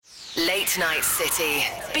Late Night City,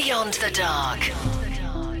 Beyond the Dark.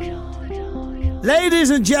 Ladies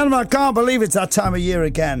and gentlemen, I can't believe it's that time of year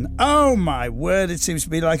again. Oh my word, it seems to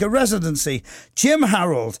be like a residency. Jim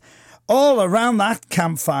Harold, all around that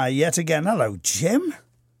campfire yet again. Hello, Jim.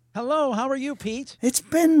 Hello, how are you, Pete? It's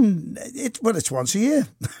once a year.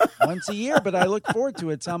 Once a year, but I look forward to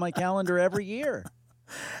it. It's on my calendar every year.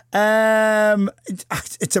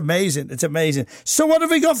 It's amazing. It's amazing. So what have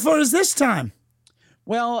we got for us this time?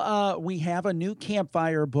 Well, we have a new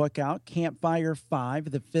Campfire book out, Campfire 5,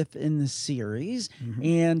 the fifth in the series,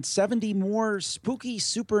 and 70 more spooky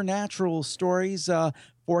supernatural stories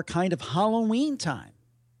for kind of Halloween time.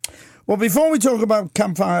 Well, before we talk about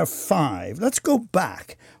Campfire 5, let's go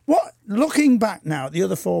back. Looking back now at the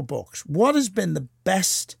other four books, what has been the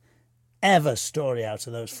best ever story out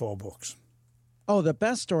of those four books? Oh, the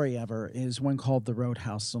best story ever is one called The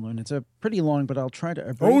Roadhouse Saloon. It's a pretty long, but I'll try to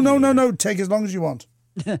abbreviate. Oh, no. Take as long as you want.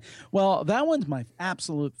 Well, that one's my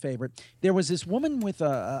absolute favorite. There was this woman with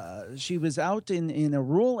she was out in a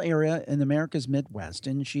rural area in America's Midwest,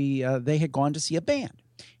 and they had gone to see a band,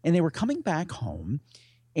 and they were coming back home,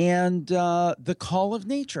 and the call of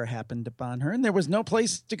nature happened upon her, and there was no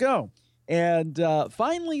place to go. And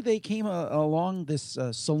finally, they came along this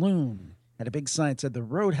saloon. Had a big sign that said the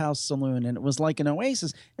Roadhouse Saloon, and it was like an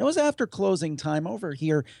oasis. It was after closing time over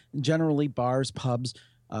here. Generally, bars, pubs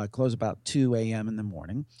close about 2 a.m. in the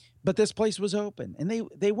morning. But this place was open, and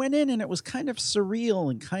they went in, and it was kind of surreal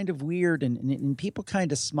and kind of weird, and people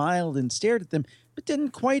kind of smiled and stared at them, but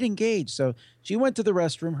didn't quite engage. So she went to the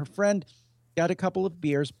restroom. Her friend got a couple of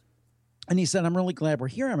beers, and he said, "I'm really glad we're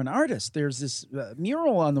here. I'm an artist. There's this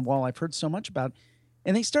mural on the wall I've heard so much about."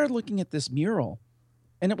 And they started looking at this mural.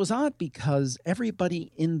 And it was odd because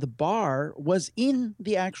everybody in the bar was in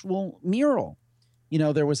the actual mural. You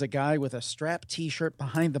know, there was a guy with a strap T-shirt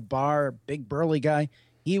behind the bar, a big burly guy.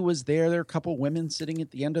 He was there. There were a couple women sitting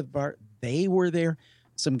at the end of the bar. They were there.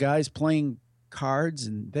 Some guys playing cards,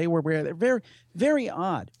 and they were there. They're very, very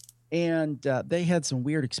odd. And they had some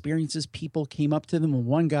weird experiences. People came up to them, and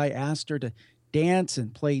one guy asked her to dance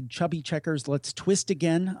and played Chubby Checkers Let's Twist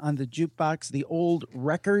Again on the jukebox, the old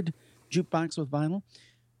record jukebox with vinyl.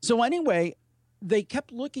 So anyway, they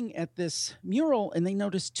kept looking at this mural, and they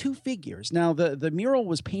noticed two figures. Now, the mural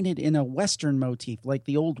was painted in a Western motif, like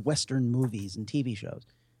the old Western movies and TV shows.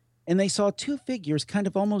 And they saw two figures kind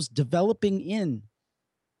of almost developing in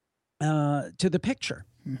to the picture.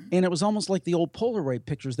 Mm-hmm. And it was almost like the old Polaroid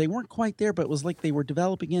pictures. They weren't quite there, but it was like they were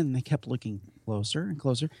developing in, and they kept looking closer and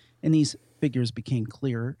closer. And these figures became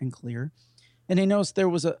clearer and clearer. And they noticed there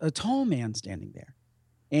was a tall man standing there.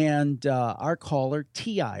 And our caller,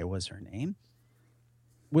 T.I. was her name,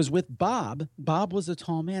 was with Bob. Bob was a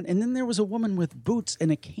tall man. And then there was a woman with boots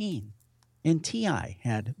and a cane. And T.I.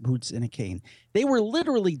 had boots and a cane. They were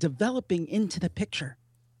literally developing into the picture.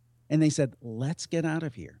 And they said, "Let's get out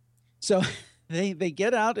of here." So they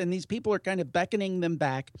get out, and these people are kind of beckoning them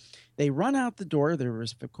back. They run out the door there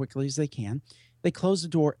as quickly as they can. They close the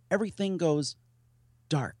door. Everything goes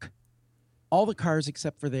dark. All the cars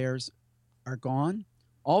except for theirs are gone.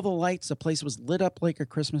 All the lights, the place was lit up like a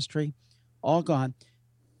Christmas tree, all gone.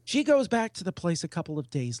 She goes back to the place a couple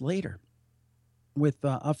of days later with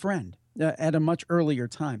a friend at a much earlier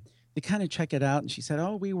time. They kind of check it out, and she said,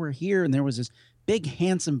 "Oh, we were here, and there was this big,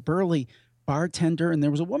 handsome, burly bartender, and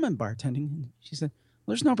there was a woman bartending." And she said,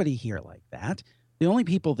 "Well, there's nobody here like that. The only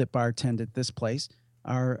people that bartend at this place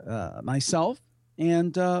are myself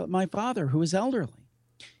and my father, who is elderly."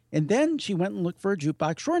 And then she went and looked for a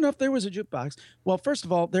jukebox. Sure enough, there was a jukebox. Well, first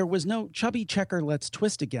of all, there was no Chubby Checker Let's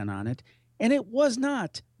Twist Again on it. And it was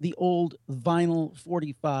not the old vinyl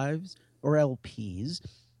 45s or LPs.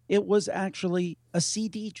 It was actually a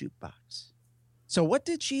CD jukebox. So what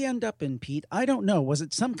did she end up in, Pete? I don't know. Was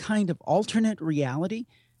it some kind of alternate reality?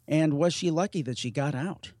 And was she lucky that she got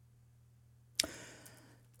out?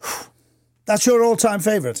 That's your all-time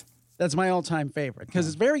favorite? That's my all-time favorite because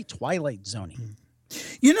it's very Twilight Zone-y.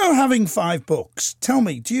 You know, having 5 books, tell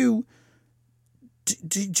me, do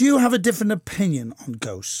you have a different opinion on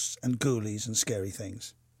ghosts and ghoulies and scary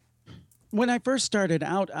things? When I first started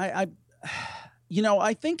out, I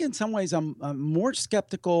think in some ways I'm more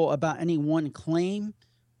skeptical about any one claim,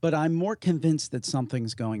 but I'm more convinced that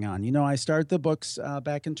something's going on. You know, I started the books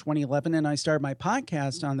back in 2011, and I started my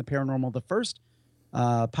podcast on the paranormal, the first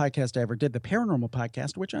podcast I ever did, the Paranormal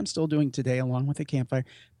Podcast, which I'm still doing today along with the Campfire,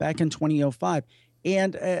 back in 2005.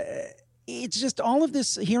 And it's just all of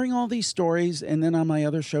this, hearing all these stories, and then on my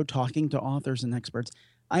other show, talking to authors and experts,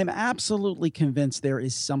 I'm absolutely convinced there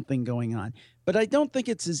is something going on. But I don't think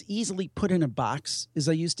it's as easily put in a box as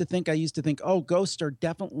I used to think. I used to think, oh, ghosts are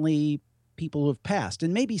definitely people who have passed,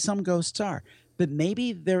 and maybe some ghosts are, but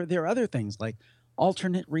maybe there are other things like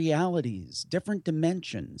alternate realities, different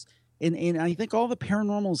dimensions. And I think all the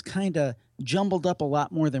paranormal is kind of jumbled up a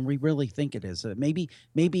lot more than we really think it is.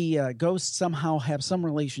 Maybe ghosts somehow have some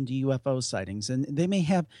relation to UFO sightings, and they may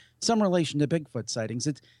have some relation to Bigfoot sightings.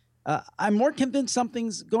 I'm more convinced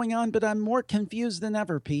something's going on, but I'm more confused than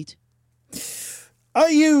ever, Pete. Are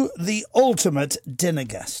you the ultimate dinner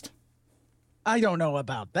guest? I don't know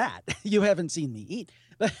about that. You haven't seen me eat.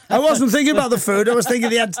 I wasn't thinking about the food. I was thinking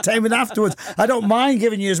of the entertainment afterwards. I don't mind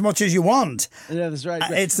giving you as much as you want. Yeah, that's right.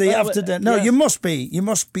 It's the after dinner. No, yes. You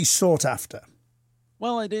must be sought after.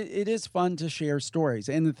 Well, it is fun to share stories.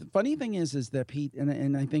 And the funny thing is that, Pete,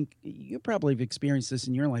 and I think you probably have experienced this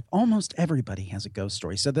in your life, almost everybody has a ghost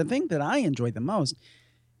story. So the thing that I enjoy the most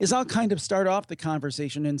is I'll kind of start off the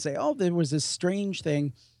conversation and say, oh, there was this strange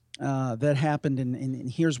thing that happened,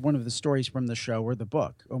 and here's one of the stories from the show or the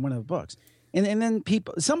book, or one of the books. And then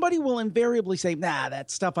somebody will invariably say, nah,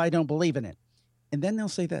 that stuff, I don't believe in it. And then they'll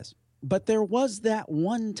say this, but there was that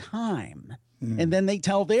one time. And then they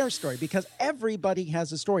tell their story, because everybody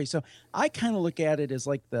has a story. So I kind of look at it as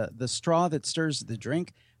like the straw that stirs the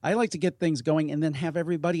drink. I like to get things going and then have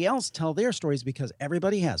everybody else tell their stories, because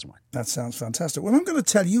everybody has one. That sounds fantastic. Well, I'm going to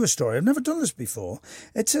tell you a story. I've never done this before.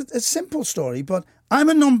 It's a simple story, but I'm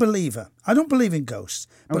a non-believer. I don't believe in ghosts,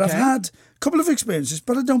 but Okay. I've had a couple of experiences,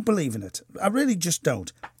 but I don't believe in it. I really just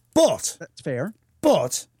don't. But That's fair.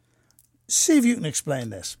 see if you can explain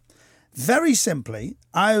this. Very simply,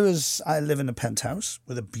 I live in a penthouse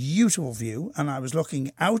with a beautiful view, and I was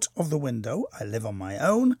looking out of the window. I live on my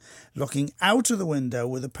own, looking out of the window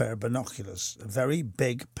with a pair of binoculars, a very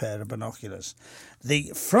big pair of binoculars.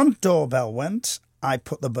 The front doorbell went. I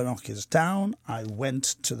put the binoculars down. I went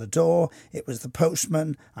to the door. It was the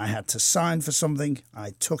postman. I had to sign for something.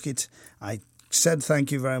 I took it. I said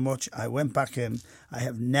thank you very much. I went back in. I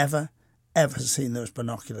have never, ever seen those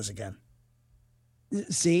binoculars again.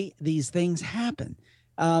 See, these things happen.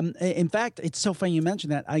 In fact, it's so funny you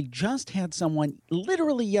mentioned that. I just had someone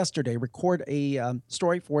literally yesterday record a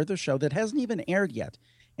story for the show that hasn't even aired yet.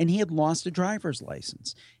 And he had lost a driver's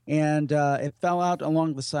license. And it fell out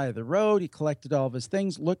along the side of the road. He collected all of his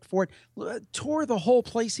things, looked for it, tore the whole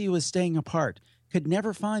place he was staying apart, could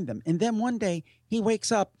never find them. And then one day he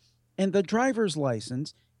wakes up and the driver's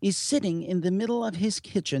license is sitting in the middle of his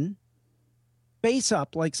kitchen, face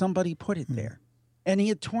up like somebody put it there. And he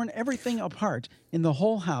had torn everything apart in the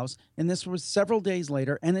whole house. And this was several days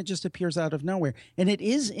later, and it just appears out of nowhere. And it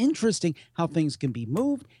is interesting how things can be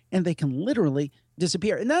moved and they can literally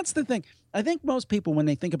disappear. And that's the thing. I think most people, when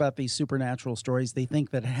they think about these supernatural stories, they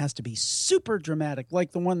think that it has to be super dramatic,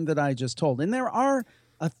 like the one that I just told. And there are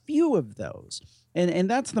a few of those. And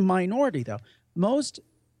that's the minority, though. Most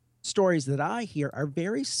stories that I hear are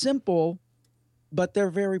very simple, but they're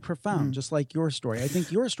very profound, just like your story. I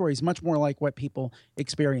think your story is much more like what people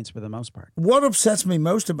experience for the most part. What upsets me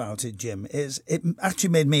most about it, Jim, is it actually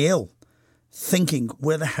made me ill, thinking,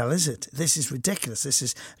 where the hell is it? This is ridiculous. This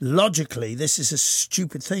is a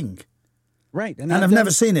stupid thing. Right. And I've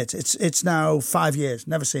never seen it. It's now 5 years.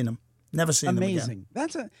 Never seen them. Never seen them again. Amazing.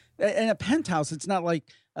 That's in a penthouse. It's not like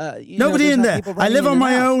nobody in there. I live on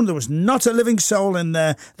my own. There was not a living soul in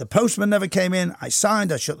there. The postman never came in. I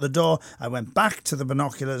signed. I shut the door. I went back to the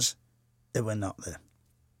binoculars. They were not there.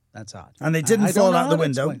 That's odd. And they didn't fall out the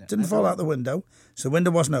window. Didn't fall out the window. So the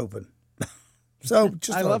window wasn't open. So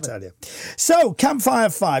just thought I'd tell you. So Campfire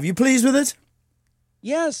 5, you pleased with it?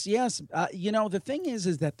 Yes. The thing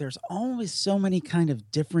is that there's always so many kind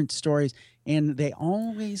of different stories, and they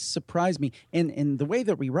always surprise me. And the way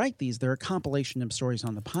that we write these, they're a compilation of stories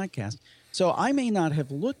on the podcast. So I may not have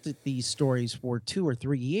looked at these stories for 2 or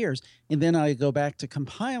 3 years, and then I go back to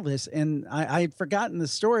compile this, and I had forgotten the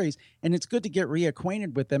stories, and it's good to get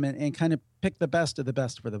reacquainted with them and kind of pick the best of the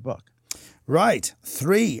best for the book. Right.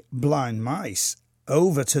 3 blind mice.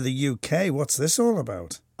 Over to the UK. What's this all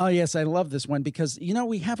about? Oh, yes, I love this one because,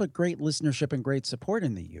 we have a great listenership and great support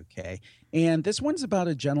in the UK. And this one's about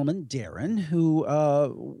a gentleman, Darren, who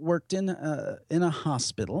worked in a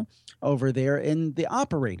hospital over there in the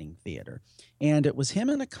operating theater. And it was him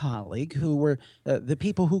and a colleague who were the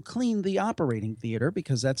people who cleaned the operating theater,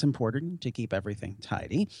 because that's important to keep everything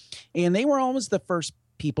tidy. And they were always the first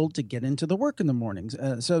people to get into the work in the mornings.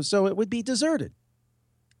 So it would be deserted.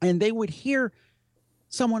 And they would hear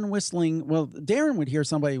someone whistling. Well, Darren would hear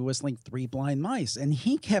somebody whistling 3 blind mice, and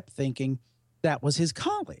he kept thinking that was his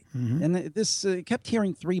colleague. And this kept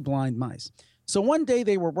hearing 3 blind mice. So one day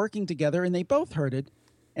they were working together, and they both heard it,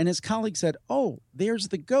 and his colleague said, "Oh, there's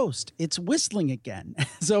the ghost. It's whistling again."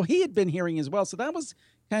 So he had been hearing as well. So that was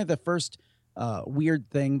kind of the first weird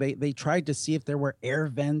thing. They tried to see if there were air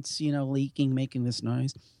vents, leaking, making this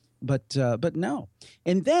noise, but no.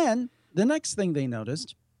 And then the next thing they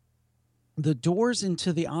noticed, the doors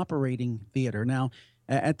into the operating theater. Now,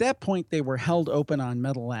 at that point, they were held open on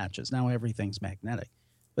metal latches. Now everything's magnetic,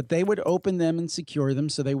 but they would open them and secure them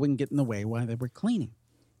so they wouldn't get in the way while they were cleaning.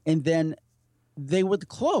 And then they would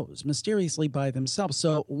close mysteriously by themselves.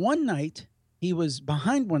 So one night he was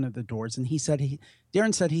behind one of the doors, and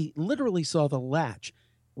Darren said he literally saw the latch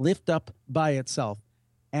lift up by itself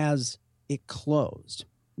as it closed.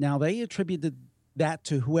 Now they attributed that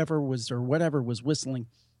to whoever was or whatever was whistling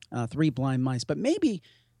Three Blind Mice. But maybe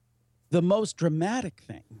the most dramatic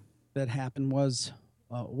thing that happened was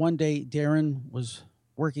one day Darren was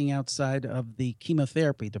working outside of the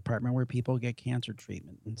chemotherapy department where people get cancer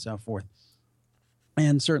treatment and so forth.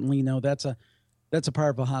 And certainly, that's a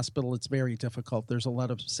part of a hospital. It's very difficult. There's a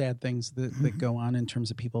lot of sad things that go on in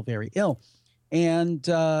terms of people very ill. And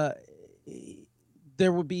there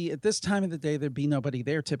would be, at this time of the day, there'd be nobody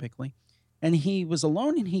there typically. And he was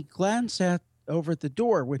alone, and he glanced over at the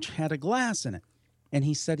door, which had a glass in it. And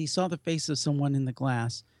he said he saw the face of someone in the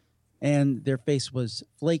glass, and their face was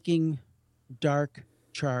flaking, dark,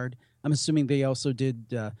 charred. I'm assuming they also did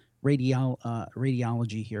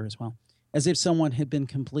radiology here as well, as if someone had been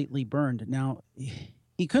completely burned. Now,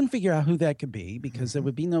 he couldn't figure out who that could be because there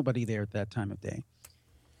would be nobody there at that time of day.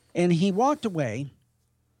 And he walked away,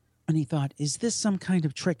 and he thought, is this some kind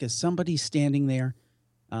of trick? Is somebody standing there?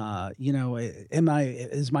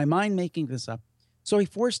 Is my mind making this up? So he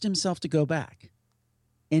forced himself to go back.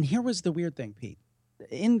 And here was the weird thing, Pete.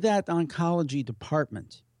 In that oncology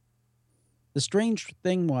department, the strange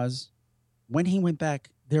thing was when he went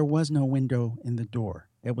back, there was no window in the door.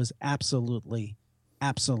 It was absolutely,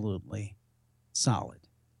 absolutely solid.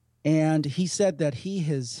 And he said that he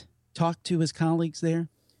has talked to his colleagues there.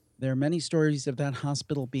 There are many stories of that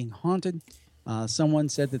hospital being haunted. Someone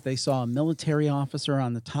said that they saw a military officer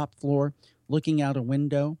on the top floor looking out a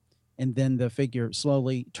window, and then the figure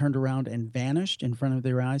slowly turned around and vanished in front of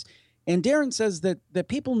their eyes. And Darren says that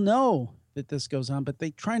people know that this goes on, but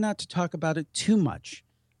they try not to talk about it too much.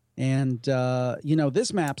 And,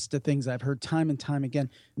 this maps to things I've heard time and time again,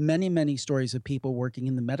 many, many stories of people working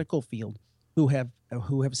in the medical field who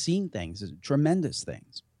have seen things, tremendous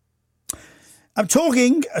things. I'm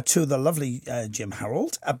talking to the lovely Jim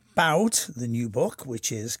Harold about the new book, which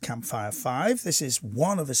is Campfire 5. This is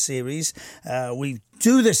one of a series. We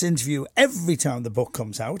do this interview every time the book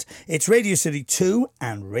comes out. It's Radio City 2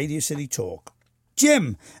 and Radio City Talk.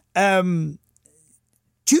 Jim, do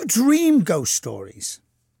you dream ghost stories?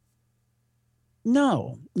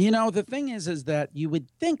 No. The thing is that you would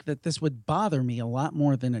think that this would bother me a lot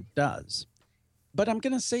more than it does. But I'm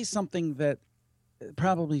going to say something that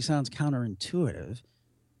probably sounds counterintuitive,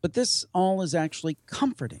 but this all is actually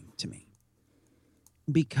comforting to me.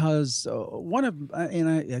 Because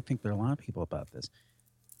I think there are a lot of people about this,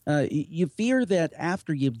 you fear that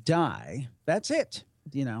after you die, that's it,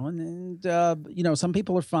 and some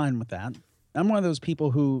people are fine with that. I'm one of those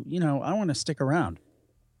people who, I want to stick around.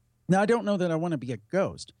 Now, I don't know that I want to be a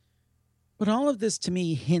ghost, but all of this to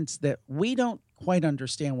me hints that we don't quite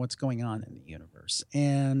understand what's going on in the universe.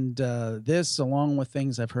 And this, along with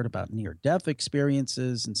things I've heard about near-death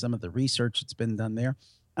experiences and some of the research that's been done there,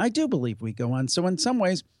 I do believe we go on. So in some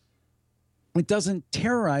ways, it doesn't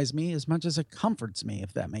terrorize me as much as it comforts me,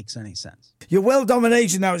 if that makes any sense. Your world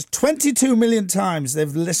domination now is 22 million times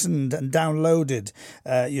they've listened and downloaded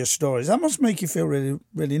your stories. That must make you feel really,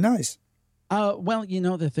 really nice. Well,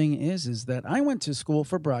 the thing is that I went to school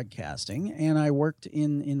for broadcasting, and I worked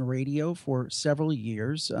in radio for several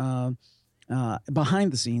years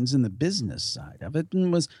behind the scenes in the business side of it,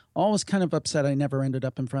 and was always kind of upset I never ended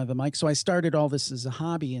up in front of the mic. So I started all this as a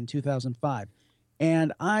hobby in 2005.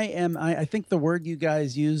 And I think the word you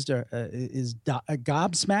guys used is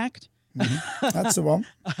gobsmacked. Mm-hmm. That's the one.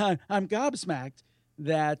 I'm gobsmacked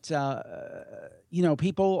that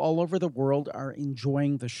people all over the world are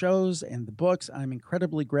enjoying the shows and the books. I'm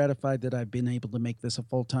incredibly gratified that I've been able to make this a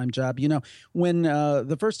full-time job. When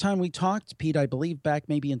the first time we talked, Pete, I believe back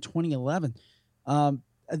maybe in 2011,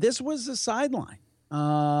 this was a sideline.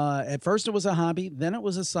 At first it was a hobby, then it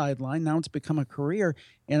was a sideline. Now it's become a career,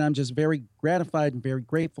 and I'm just very gratified and very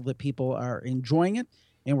grateful that people are enjoying it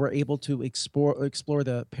and we're able to explore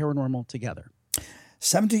the paranormal together.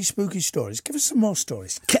 70 spooky stories. Give us some more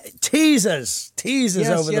stories. Teasers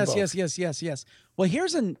over the book. Yes. Well,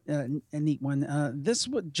 here's a neat one. This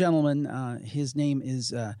gentleman, his name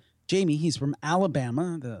is Jamie. He's from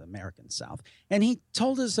Alabama, the American South. And he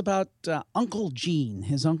told us about Uncle Gene,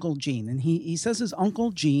 his Uncle Gene. And he says his Uncle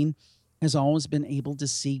Gene has always been able to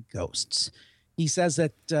see ghosts. He says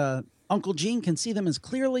that Uncle Gene can see them as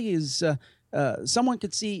clearly as someone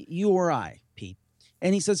could see you or I, Pete.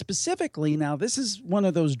 And he says specifically, now this is one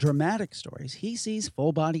of those dramatic stories, he sees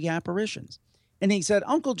full-body apparitions. And he said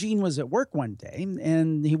Uncle Gene was at work one day,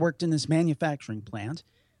 and he worked in this manufacturing plant.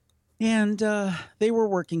 And they were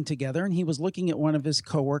working together, and he was looking at one of his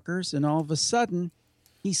coworkers, and all of a sudden,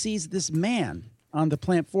 he sees this man on the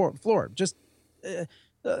plant floor. Just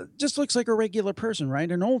looks like a regular person,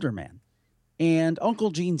 right? An older man. And Uncle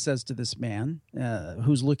Gene says to this man,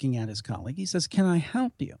 who's looking at his colleague, he says, "Can I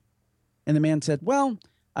help you?" And the man said, "Well,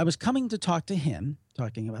 I was coming to talk to him,"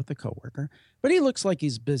 talking about the coworker, "but he looks like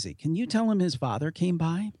he's busy. Can you tell him his father came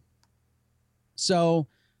by?" So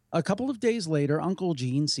a couple of days later, Uncle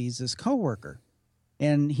Gene sees this coworker,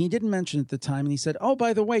 and he didn't mention at the time. And he said, "Oh,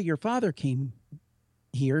 by the way, your father came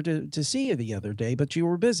here to see you the other day, but you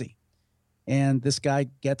were busy." And this guy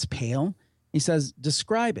gets pale. He says,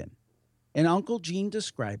 "Describe him." And Uncle Gene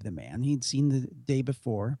described the man he'd seen the day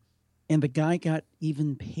before, and the guy got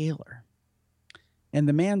even paler. And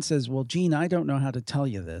the man says, "Well, Gene, I don't know how to tell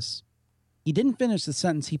you this." He didn't finish the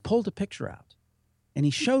sentence. He pulled a picture out. And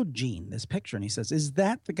he showed Gene this picture, and he says, "Is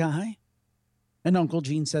that the guy?" And Uncle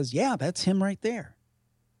Gene says, "Yeah, that's him right there."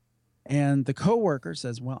 And the coworker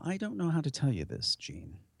says, "Well, I don't know how to tell you this,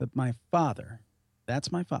 Gene, but my father, that's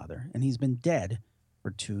my father, and he's been dead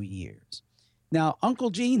for 2 years." Now,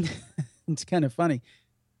 Uncle Gene, it's kind of funny.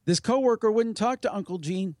 This coworker wouldn't talk to Uncle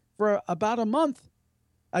Gene for about a month.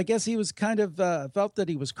 I guess he was kind of felt that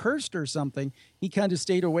he was cursed or something. He kind of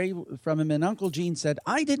stayed away from him. And Uncle Gene said,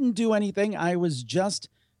 "I didn't do anything. I was just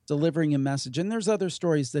delivering a message." And there's other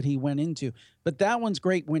stories that he went into. But that one's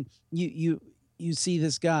great when you see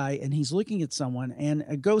this guy and he's looking at someone and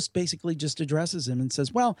a ghost basically just addresses him and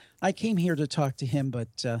says, "Well, I came here to talk to him, but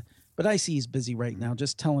I see he's busy right now.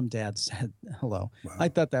 Just tell him Dad said hello." Wow. I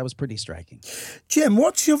thought that was pretty striking. Jim,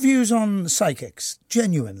 what's your views on psychics,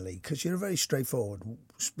 genuinely? Because you're a very straightforward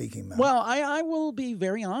speaking man. Well, I will be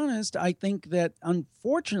very honest. I think that,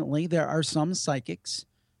 unfortunately, there are some psychics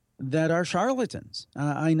that are charlatans.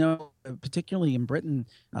 I know, particularly in Britain,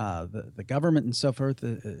 the government and so forth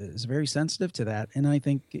is very sensitive to that. And I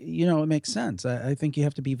think, it makes sense. I think you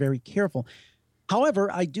have to be very careful.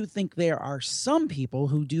 However, I do think there are some people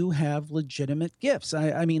who do have legitimate gifts.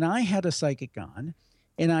 I mean, I had a psychic on,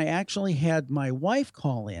 and I actually had my wife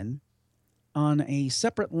call in on a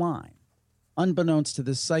separate line, unbeknownst to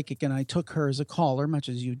this psychic, and I took her as a caller, much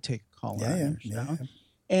as you'd take a caller on your show. Yeah.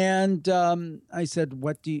 And I said,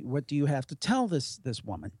 what do you have to tell this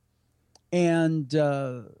woman? And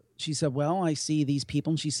she said, "Well, I see these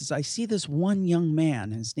people." And she says, "I see this one young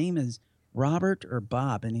man. His name is Robert or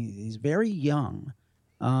Bob, and he's very young,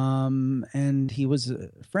 and he was a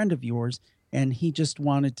friend of yours, and he just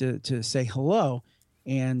wanted to say hello."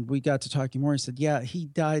 And we got to talking more. He said, "Yeah, he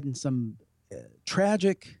died in some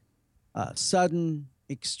tragic, sudden,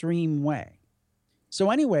 extreme way." So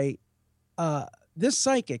anyway, this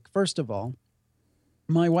psychic, first of all,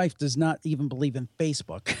 my wife does not even believe in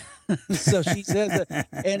Facebook. So she says that,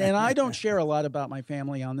 and I don't share a lot about my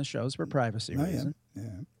family on the shows for privacy reasons.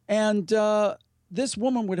 Yeah. And this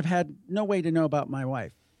woman would have had no way to know about my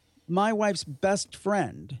wife. My wife's best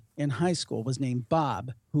friend in high school was named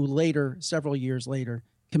Bob, who later, several years later,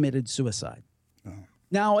 committed suicide. Oh.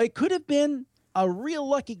 Now, it could have been a real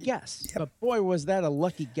lucky guess, but boy, was that a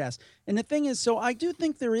lucky guess. And the thing is, so I do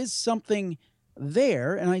think there is something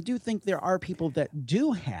there, and I do think there are people that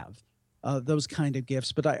do have those kind of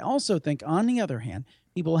gifts. But I also think, on the other hand,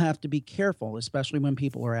 people have to be careful, especially when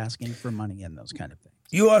people are asking for money and those kind of things.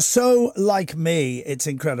 You are so like me. It's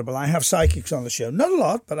incredible. I have psychics on the show. Not a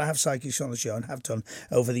lot, but I have psychics on the show and have done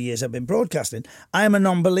over the years I've been broadcasting. I am a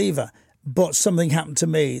non-believer, but something happened to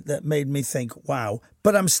me that made me think, wow,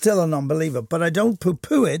 but I'm still a non-believer. But I don't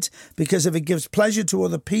poo-poo it, because if it gives pleasure to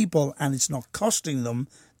other people and it's not costing them,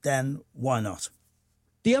 then why not?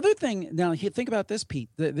 The other thing, now think about this, Pete.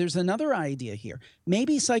 There's another idea here.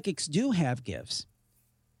 Maybe psychics do have gifts,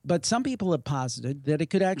 but some people have posited that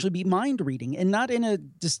it could actually be mind reading, and not in a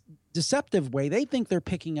deceptive way. They think they're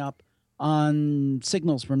picking up on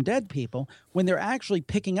signals from dead people when they're actually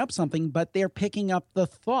picking up something, but they're picking up the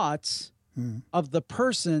thoughts of the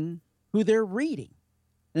person who they're reading.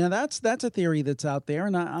 Now, that's a theory that's out there,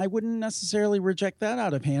 and I wouldn't necessarily reject that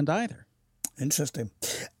out of hand either. Interesting.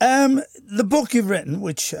 The book you've written,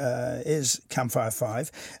 which is Campfire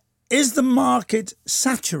 5, is the market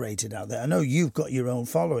saturated out there? I know you've got your own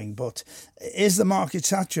following, but is the market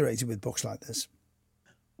saturated with books like this?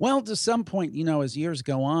 Well, to some point, as years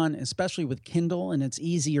go on, especially with Kindle, and it's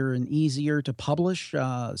easier and easier to publish,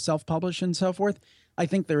 self-publish and so forth, I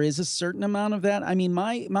think there is a certain amount of that. I mean,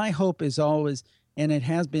 my hope is always, and it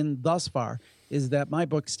has been thus far, is that my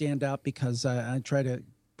books stand out because I try to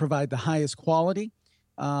provide the highest quality.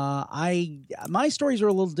 My stories are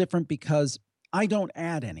a little different because I don't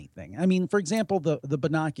add anything. I mean, for example, the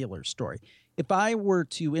binocular story. If I were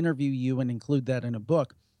to interview you and include that in a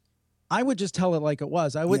book, I would just tell it like it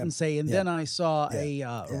was. I wouldn't say, and then I saw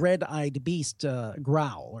a red-eyed beast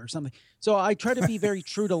growl or something. So I try to be very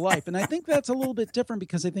true to life. And I think that's a little bit different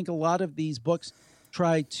because I think a lot of these books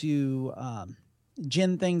try to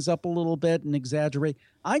gin things up a little bit and exaggerate.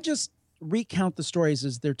 I just recount the stories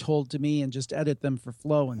as they're told to me and just edit them for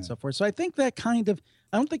flow and so forth. So I think that I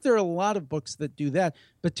don't think there are a lot of books that do that.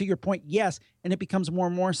 But to your point, yes, and it becomes more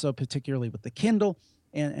and more so, particularly with the Kindle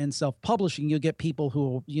and self-publishing. You'll get people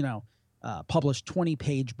who, publish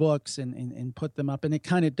 20-page books and put them up. And it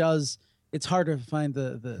kind of does, it's harder to find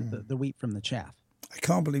the wheat from the chaff. I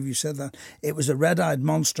can't believe you said that. It was a red-eyed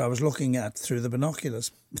monster I was looking at through the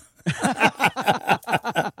binoculars.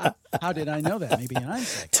 How did I know that? Maybe in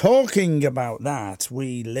hindsight. Talking about that,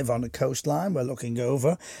 we live on a coastline. We're looking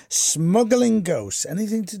over. Smuggling ghosts.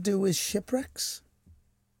 Anything to do with shipwrecks?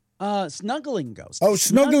 Snuggling ghosts. Oh,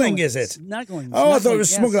 snuggling is it? Snuggling. Oh, I thought it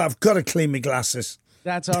was smuggling. I've got to clean my glasses.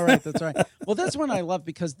 That's all right. That's all right. Well, this one I love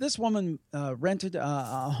because this woman rented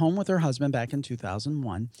a home with her husband back in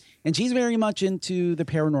 2001, and she's very much into the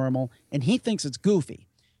paranormal, and he thinks it's goofy.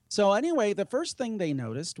 So anyway, the first thing she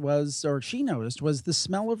noticed was the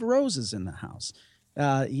smell of roses in the house.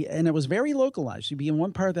 And it was very localized. She'd be in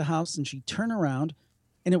one part of the house, and she'd turn around,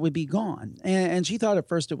 and it would be gone. And she thought at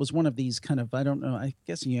first it was one of these kind of, I don't know, I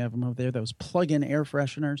guess you have them over there, those plug-in air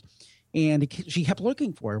fresheners. And she kept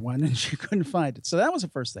looking for one, and she couldn't find it. So that was the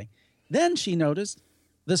first thing. Then she noticed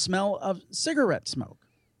the smell of cigarette smoke.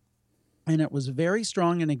 And it was very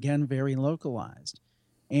strong and, again, very localized.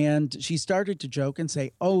 And she started to joke and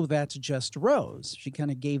say, "Oh, that's just Rose." She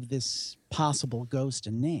kind of gave this possible ghost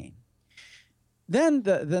a name. Then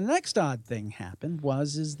the next odd thing happened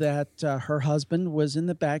is that her husband was in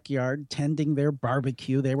the backyard tending their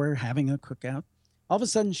barbecue. They were having a cookout. All of a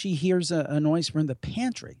sudden, she hears a noise from the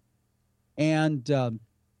pantry. And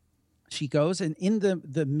she goes, and in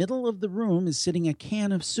the middle of the room is sitting a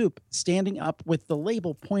can of soup, standing up with the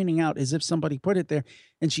label pointing out as if somebody put it there.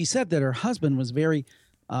 And she said that her husband was very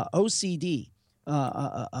OCD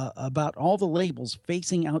about all the labels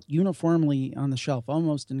facing out uniformly on the shelf,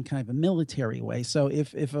 almost in kind of a military way. So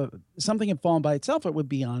if something had fallen by itself, it would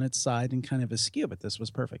be on its side and kind of askew. But this was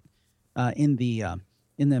perfect in the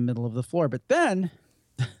middle of the floor. But then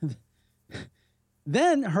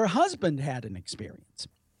her husband had an experience.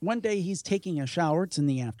 One day he's taking a shower. It's in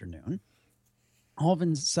the afternoon. All of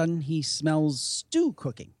a sudden he smells stew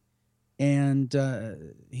cooking. And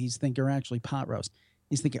he's thinking, or actually pot roast.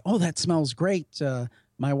 He's thinking, oh, that smells great.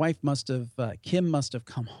 My wife Kim must have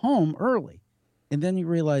come home early. And then he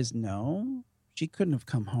realized, no, she couldn't have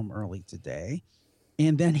come home early today.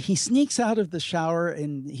 And then he sneaks out of the shower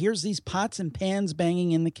and hears these pots and pans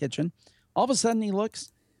banging in the kitchen. All of a sudden he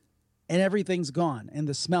looks, and everything's gone, and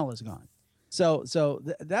the smell is gone. So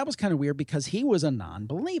that was kind of weird because he was a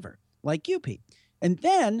non-believer, like you, Pete. And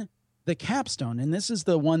then the capstone, and this is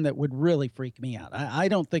the one that would really freak me out. I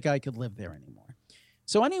don't think I could live there anymore.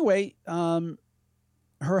 So anyway,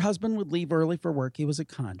 her husband would leave early for work. He was a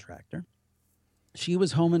contractor. She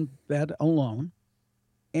was home in bed alone,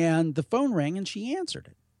 and the phone rang, and she answered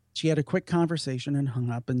it. She had a quick conversation and hung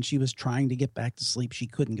up, and she was trying to get back to sleep. She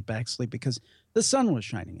couldn't get back to sleep because the sun was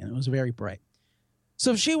shining, and it was very bright.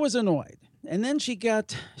 So she was annoyed. And then she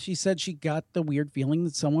said she got the weird feeling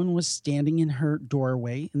that someone was standing in her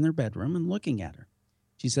doorway in their bedroom and looking at her.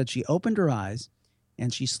 She said she opened her eyes,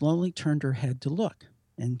 and she slowly turned her head to look.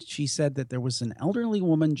 And she said that there was an elderly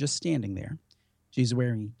woman just standing there. She's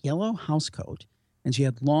wearing a yellow housecoat, and she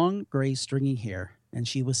had long, gray, stringy hair, and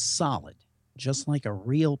she was solid, just like a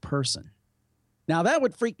real person. Now, that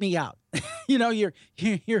would freak me out.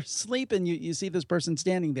 You're sleeping, you see this person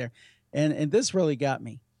standing there, and this really got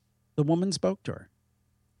me. The woman spoke to her.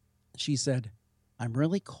 She said, "I'm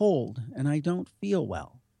really cold, and I don't feel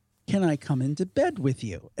well. Can I come into bed with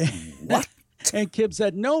you?" What? And Kim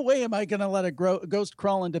said, "No way am I going to let a ghost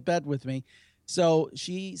crawl into bed with me." So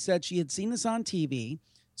she said she had seen this on TV.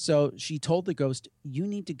 So she told the ghost, "You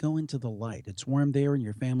need to go into the light. It's warm there, and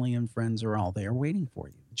your family and friends are all there waiting for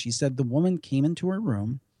you." She said the woman came into her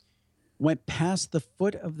room, went past the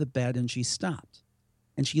foot of the bed, and she stopped.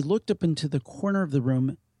 And she looked up into the corner of the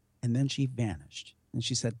room, and then she vanished. And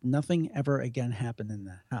she said nothing ever again happened in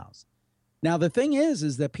the house. Now, the thing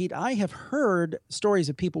is that, Pete, I have heard stories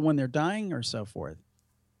of people when they're dying or so forth.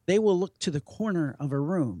 They will look to the corner of a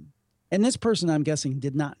room And this person, I'm guessing,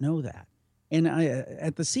 did not know that. And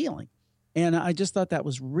at the ceiling. And I just thought that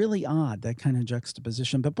was really odd, that kind of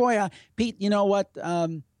juxtaposition. But boy, Pete, you know what?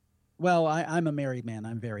 Well, I'm a married man.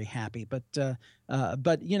 I'm very happy. But you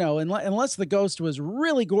know, unless the ghost was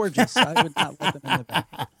really gorgeous, I would not let them in the bed.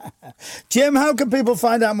 Jim, how can people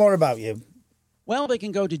find out more about you? Well, they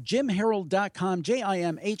can go to jimharold.com,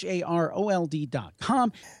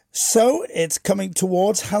 JIMHAROLD.com. So it's coming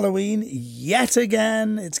towards Halloween yet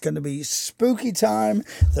again. It's going to be spooky time.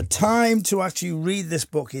 The time to actually read this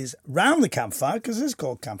book is round the campfire, because it's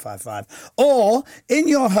called Campfire 5, or in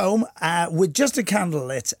your home with just a candle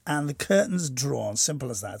lit and the curtains drawn.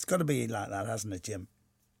 Simple as that. It's got to be like that, hasn't it, Jim?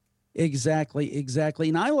 Exactly.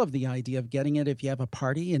 And I love the idea of getting it if you have a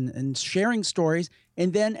party and sharing stories,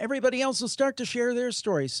 and then everybody else will start to share their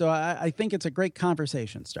stories. So I think it's a great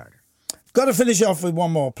conversation starter. Got to finish off with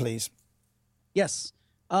one more, please. Yes.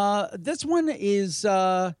 This one is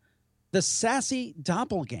The Sassy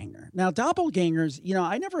Doppelganger. Now, doppelgangers, you know,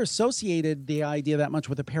 I never associated the idea that much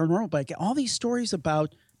with the paranormal, but I get all these stories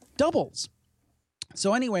about doubles.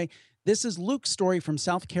 So anyway, this is Luke's story from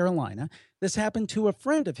South Carolina. This happened to a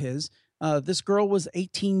friend of his. This girl was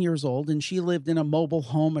 18 years old, and she lived in a mobile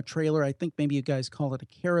home, a trailer. I think maybe you guys call it a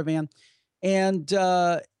caravan. And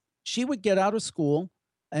she would get out of school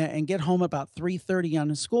and get home about 3:30 on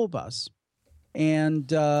a school bus.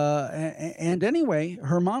 And anyway,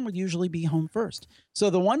 her mom would usually be home first. So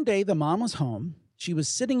the one day the mom was home, she was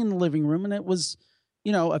sitting in the living room, and it was,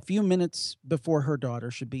 you know, a few minutes before her daughter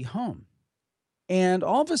should be home. And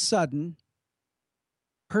all of a sudden,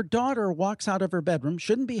 her daughter walks out of her bedroom,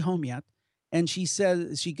 shouldn't be home yet. And she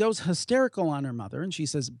says, she goes hysterical on her mother. And she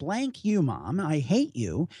says, "Blank you, Mom. I hate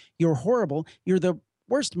you. You're horrible. You're the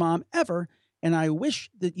worst mom ever. And I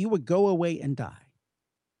wish that you would go away and die."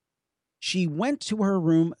 She went to her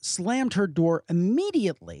room, slammed her door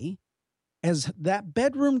immediately. As that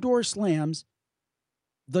bedroom door slams,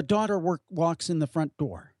 the daughter walks in the front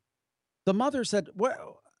door. The mother said,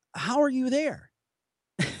 "Well, how are you there?"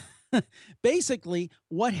 Basically,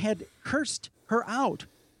 what had cursed her out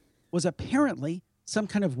was apparently some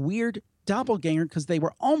kind of weird doppelganger, because they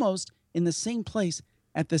were almost in the same place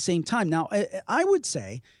at the same time. Now, I would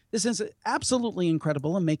say this is absolutely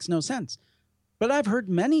incredible and makes no sense. But I've heard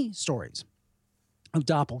many stories of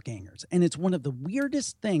doppelgangers, and it's one of the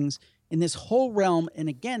weirdest things in this whole realm. And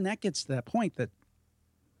again, that gets to that point that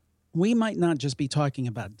we might not just be talking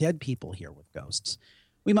about dead people here with ghosts.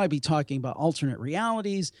 We might be talking about alternate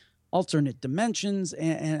realities, alternate dimensions,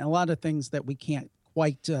 and a lot of things that we can't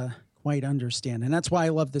quite understand. And that's why I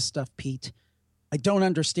love this stuff, Pete. I don't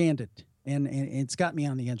understand it, and it's got me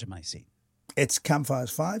on the edge of my seat. It's Campfires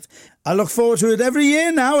 5. I look forward to it every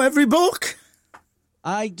year now, every book.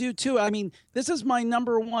 I do too. I mean, this is my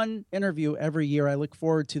number one interview every year. I look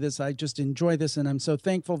forward to this. I just enjoy this, and I'm so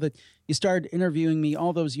thankful that you started interviewing me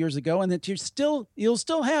all those years ago, and that you'll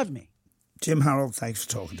still have me. Jim Harold, thanks for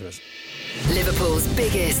talking to us. Liverpool's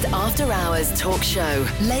biggest after-hours talk show,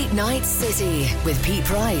 Late Night City, with Pete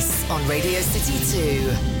Price on Radio City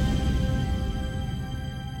 2.